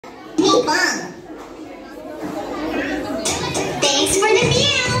棒。Thanks for the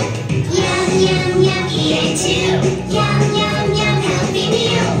meal. Yum, yum, yum, eat it too. Yum, yum, yum, healthy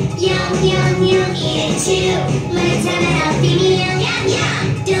meal. Yum, yum, yum, eat it too. Let's have a healthy meal. Yum, yum.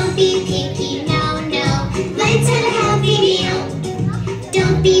 Don't be picky, no, no. Let's have a healthy meal.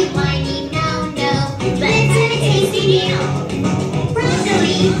 Don't be whiny, no, no. Let's have a tasty meal.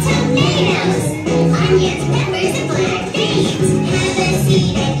 Broccoli, tomatoes, onions, peppers, and black beans. Have a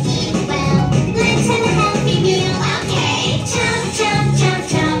seat and eat well. Let's have a healthy meal. Okay. Chomp, chomp, chomp,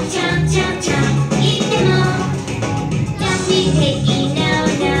 chomp, chomp, chomp, chomp. Eat them all. Don't be picky, no,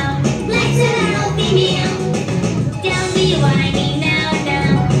 no. Let's have a healthy meal. Don't be whiny, no, no.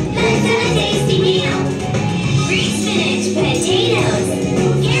 Let's have a tasty meal. Green spinach, potatoes,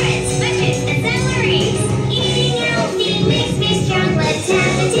 carrots, mushrooms, and celery. Eating healthy makes me strong. Let's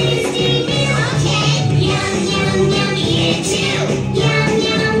have a tasty meal. Okay. Yum, yum, yum, eat it too. Yum,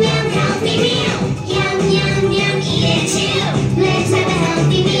 yum, yum, healthy meal. Yum, yum, yum, eat it too.